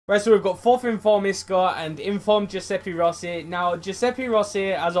Right, so we've got 4th Inform Isco and Inform Giuseppe Rossi. Now, Giuseppe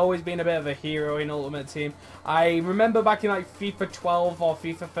Rossi has always been a bit of a hero in Ultimate Team. I remember back in like FIFA 12 or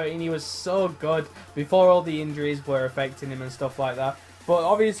FIFA 13, he was so good before all the injuries were affecting him and stuff like that. But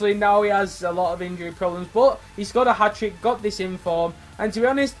obviously now he has a lot of injury problems. But he's got a hat-trick, got this Inform. And to be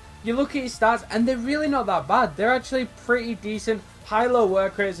honest, you look at his stats and they're really not that bad. They're actually pretty decent. High-low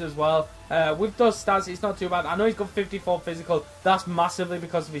work rates as well. With those stats, it's not too bad. I know he's got 54 physical. That's massively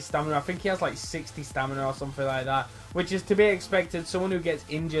because of his stamina. I think he has like 60 stamina or something like that, which is to be expected. Someone who gets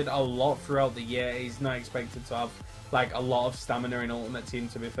injured a lot throughout the year is not expected to have like a lot of stamina in Ultimate Team,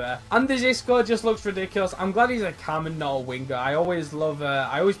 to be fair. And this Isco just looks ridiculous. I'm glad he's a cam and not a winger. I always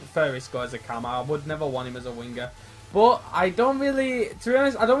prefer Isco as a cam. I would never want him as a winger. But I don't really, to be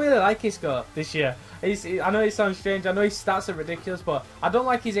honest, I don't really like Isco this year. I know it sounds strange, I know his stats are ridiculous, but I don't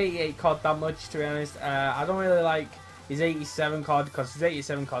like his 88 card that much, to be honest. I don't really like his 87 card, because his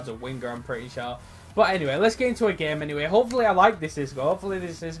 87 card's a winger, I'm pretty sure. But anyway, let's get into a game anyway. Hopefully I like this Isco. Hopefully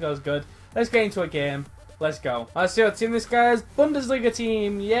this Isco is good. Let's get into a game. Let's go. Let's see what team this guy is. Bundesliga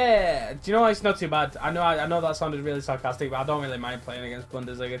team, yeah. Do you know what? It's not too bad. I know that sounded really sarcastic, but I don't really mind playing against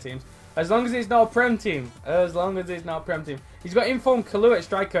Bundesliga teams. As long as it's not a Prem team. As long as it's not a Prem team. He's got Inform Kalu at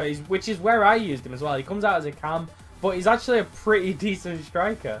striker, which is where I used him as well. He comes out as a cam, but he's actually a pretty decent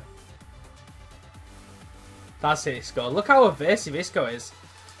striker. That's it, Isco. Look how evasive Isco is.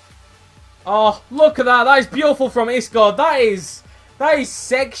 Oh, look at that. That is beautiful from Isco. That is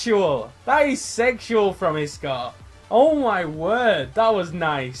sexual. That is sexual from Isco. Oh my word. That was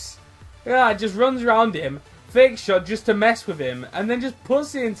nice. Yeah, it just runs around him. Fake shot just to mess with him, and then just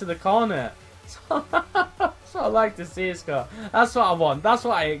puts it into the corner. That's what I like to see, Isco. That's what I want. That's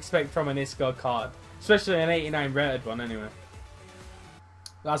what I expect from an Isco card. Especially an 89 rated one, anyway.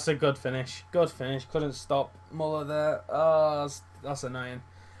 That's a good finish. Good finish. Couldn't stop Muller there. Oh, that's annoying.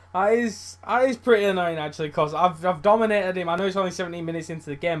 That is pretty annoying, actually, because I've dominated him. I know it's only 17 minutes into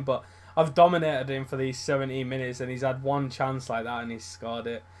the game, but I've dominated him for these 17 minutes, and he's had one chance like that, and he's scored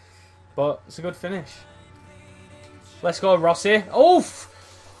it. But it's a good finish. Let's go, Rossi. Oof!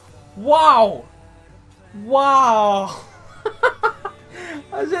 Wow! Wow!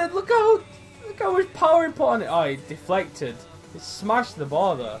 I said, look how much power he put on it. Oh, he deflected. He smashed the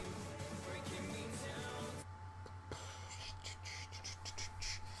ball, though.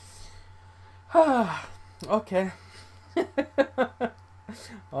 Okay.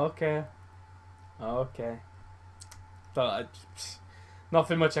 Okay. Okay. But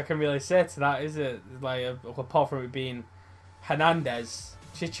nothing much I can really say to that, is it? Like, apart from it being Hernandez,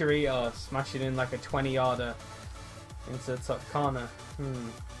 Chicharito smashing in like a 20-yarder into the top corner.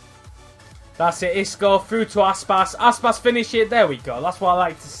 That's it. Isco through to Aspas. Aspas finish it. There we go. That's what I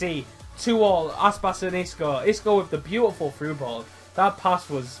like to see. 2-2. Aspas and Isco. Isco with the beautiful through ball. That pass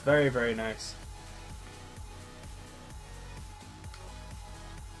was very, very nice.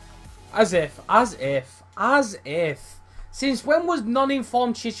 As if. Since when was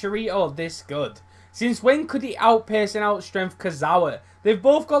non-informed Chicharito this good? Since when could he outpace and outstrength Kazawa? They've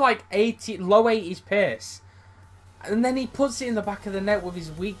both got like low 80s pace. And then he puts it in the back of the net with his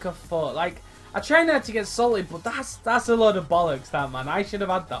weaker foot. Like, I try not to get salty, but that's a load of bollocks, that, man. I should have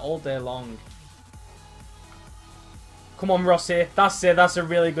had that all day long. Come on, Rossi. That's it. That's a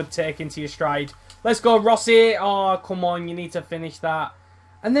really good take into your stride. Let's go, Rossi. Oh, come on. You need to finish that.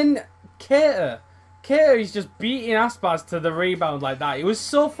 And then Keita is just beating Aspas to the rebound like that. He was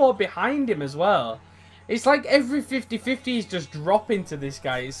so far behind him as well. It's like every 50-50 is just dropping to this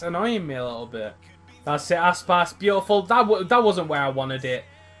guy. It's annoying me a little bit. That's it, Aspas. Beautiful. That wasn't where I wanted it.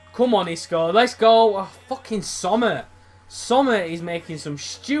 Come on, Isco. Let's go. Oh, fucking Sommer. Sommer is making some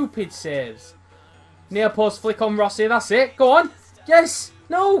stupid saves. Near post flick on Rossi. That's it. Go on. Yes.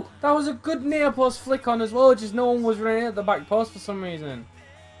 No. That was a good near post flick on as well. Just no one was running at the back post for some reason.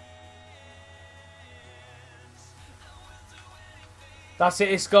 That's it,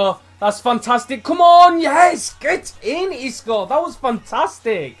 Isco. That's fantastic. Come on, yes! Get in, Isco. That was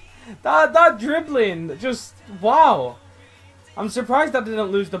fantastic. That dribbling, just, wow. I'm surprised I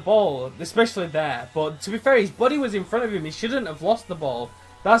didn't lose the ball, especially there. But to be fair, his buddy was in front of him. He shouldn't have lost the ball.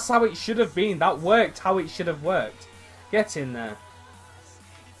 That's how it should have been. That worked how it should have worked. Get in there.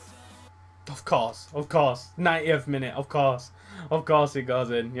 Of course. 90th minute, of course. Of course it goes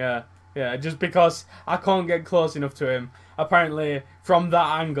in, yeah. Yeah, just because I can't get close enough to him. Apparently, from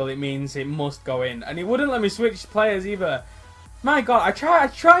that angle, it means it must go in. And he wouldn't let me switch players either. My God, I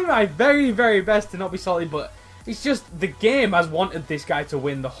try my very, very best to not be salty, but it's just the game has wanted this guy to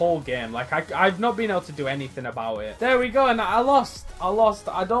win the whole game. Like, I've not been able to do anything about it. There we go, and I lost.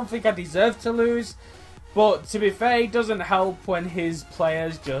 I don't think I deserved to lose. But to be fair, it doesn't help when his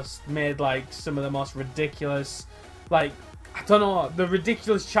players just made like some of the most ridiculous, like, I don't know, the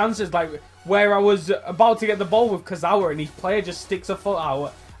ridiculous chances, like where I was about to get the ball with Kazawa and his player just sticks a foot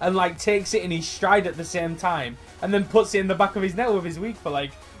out and like takes it in his stride at the same time and then puts it in the back of his net with his weak foot.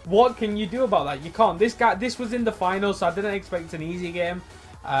 Like, what can you do about that? You can't. This was in the final, so I didn't expect an easy game.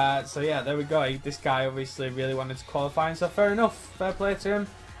 So yeah, there we go. This guy obviously really wanted to qualify, so fair enough. Fair play to him.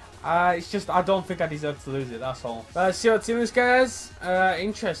 It's just I don't think I deserve to lose it, that's all. See what team is, guys.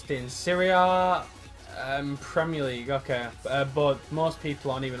 Interesting. Syria, Premier League, okay. But most people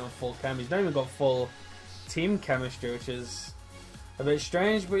aren't even on full chem. He's not even got full team chemistry, which is a bit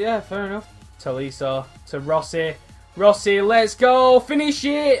strange, but yeah, fair enough. Tolisso to Rossi. Rossi, let's go! Finish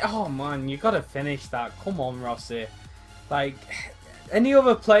it! Oh man, you gotta finish that. Come on, Rossi. Like, any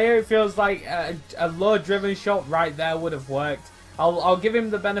other player, it feels like a low-driven shot right there would have worked. I'll give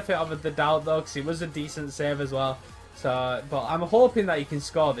him the benefit of the doubt though, because it was a decent save as well. So, but I'm hoping that he can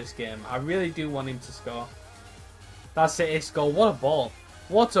score this game. I really do want him to score. That's it, Isco. What a ball!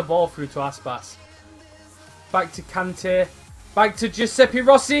 What a ball through to Aspas. Back to Kante. Back to Giuseppe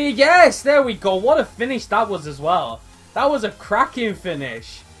Rossi. Yes, there we go. What a finish that was as well. That was a cracking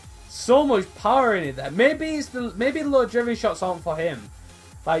finish. So much power in it there. Maybe the low driven shots aren't for him.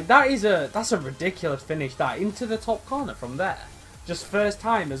 Like that's a ridiculous finish. That into the top corner from there. Just first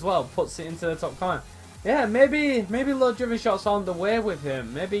time as well. Puts it into the top corner. Yeah, maybe low driven shots aren't the way with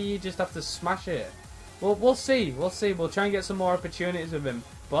him. Maybe you just have to smash it. We'll see. We'll see. We'll try and get some more opportunities with him.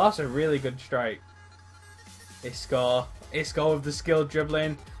 But that's a really good strike. Isco with the skilled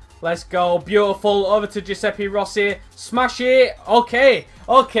dribbling. Let's go. Beautiful. Over to Giuseppe Rossi. Smash it. Okay.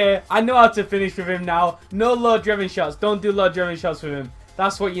 Okay. I know how to finish with him now. No low driven shots. Don't do low driven shots with him.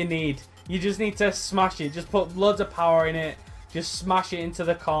 That's what you need. You just need to smash it. Just put loads of power in it. Just smash it into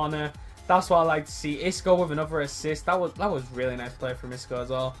the corner. That's what I like to see. Isco with another assist. That was really nice play from Isco as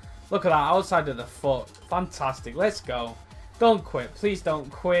well. Look at that. Outside of the foot. Fantastic. Let's go. Don't quit. Please don't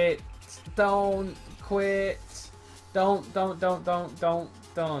quit. Don't quit. Don't.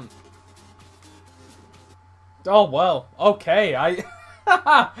 Oh, well. Okay.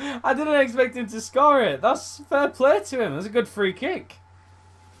 I didn't expect him to score it. That's fair play to him. That's a good free kick.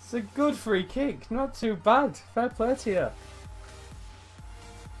 It's a good free kick. Not too bad. Fair play to you.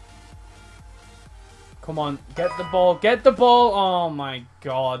 Come on. Get the ball. Get the ball. Oh, my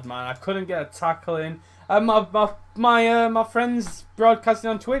God, man. I couldn't get a tackle in. My friend's broadcasting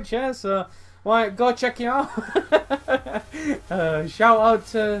on Twitch, yeah, so... Why, go check him out. Shout out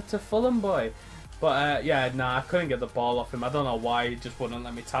to Fulham boy. But yeah, nah, I couldn't get the ball off him. I don't know why, he just wouldn't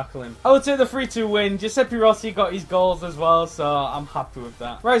let me tackle him. I would say the 3-2 win. Giuseppe Rossi got his goals as well, so I'm happy with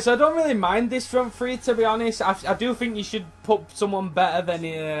that. Right, so I don't really mind this front three, to be honest. I do think you should put someone better than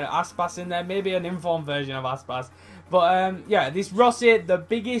Aspas in there. Maybe an informed version of Aspas. But yeah, this Rossi, the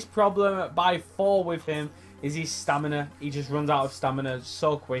biggest problem by far with him is his stamina. He just runs out of stamina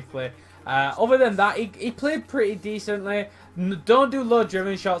so quickly. Other than that, he played pretty decently. Don't do low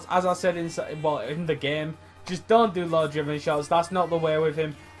driven shots, as I said in the game. Just don't do low driven shots. That's not the way with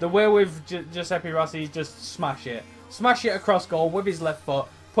him. The way with Giuseppe Rossi is just smash it. Smash it across goal with his left foot.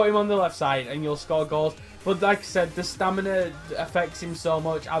 Put him on the left side and you'll score goals. But like I said, the stamina affects him so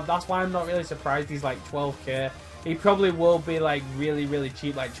much. That's why I'm not really surprised he's like 12k. He probably will be like really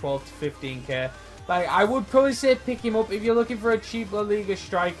cheap, like 12 to 15k. Like, I would probably say pick him up if you're looking for a cheap La Liga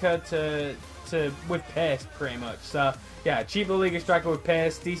striker with pace, pretty much. So, yeah, cheap La Liga striker with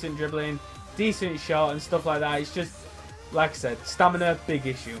pace, decent dribbling, decent shot and stuff like that. It's just, like I said, stamina, big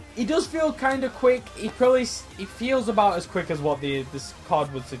issue. He does feel kind of quick. He feels about as quick as what this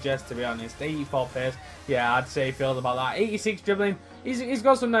card would suggest, to be honest. 84 pace. Yeah, I'd say he feels about that. 86 dribbling. He's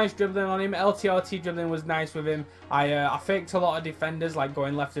got some nice dribbling on him. LTRT dribbling was nice with him. I faked a lot of defenders, like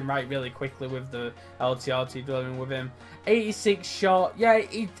going left and right really quickly with the LTRT dribbling with him. 86 shot. Yeah,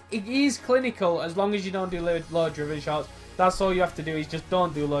 he is clinical as long as you don't do low driven shots. That's all you have to do is just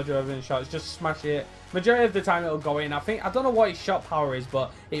don't do low driven shots. Just smash it. Majority of the time it'll go in. I don't know what his shot power is,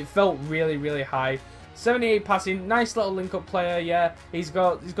 but it felt really high. 78 passing, nice little link-up player. Yeah, he's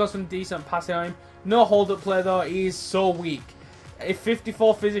got some decent passing on him. No hold-up play though. He is so weak. A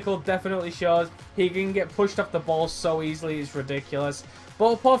 54 physical definitely shows he can get pushed off the ball so easily. It's ridiculous.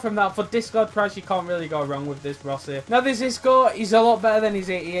 But apart from that, for Discord price, you can't really go wrong with this Rossi. Now this Isco, he's a lot better than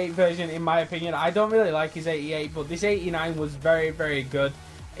his 88 version in my opinion. I don't really like his 88, but this 89 was very good.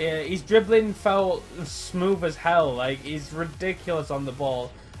 His dribbling felt smooth as hell. Like, he's ridiculous on the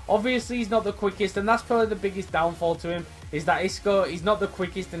ball. Obviously, he's not the quickest, and that's probably the biggest downfall to him. is that Isco, he's not the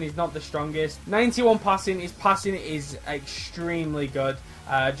quickest and he's not the strongest. 91 passing, his passing is extremely good.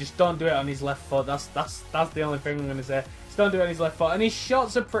 Just don't do it on his left foot. That's the only thing I'm going to say. Just don't do it on his left foot. And his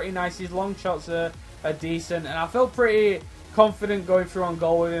shots are pretty nice. His long shots are decent. And I felt pretty confident going through on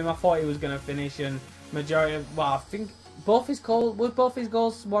goal with him. I thought he was going to finish. And majority of, well, I think both his goals, were both his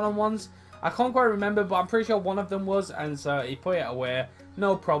goals one-on-ones? I can't quite remember, but I'm pretty sure one of them was. And so he put it away.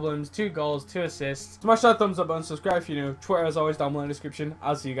 No problems. 2 goals, 2 assists. Smash that thumbs up button. Subscribe if you're new. Twitter as always down below in the description.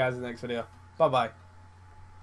 I'll see you guys in the next video. Bye-bye.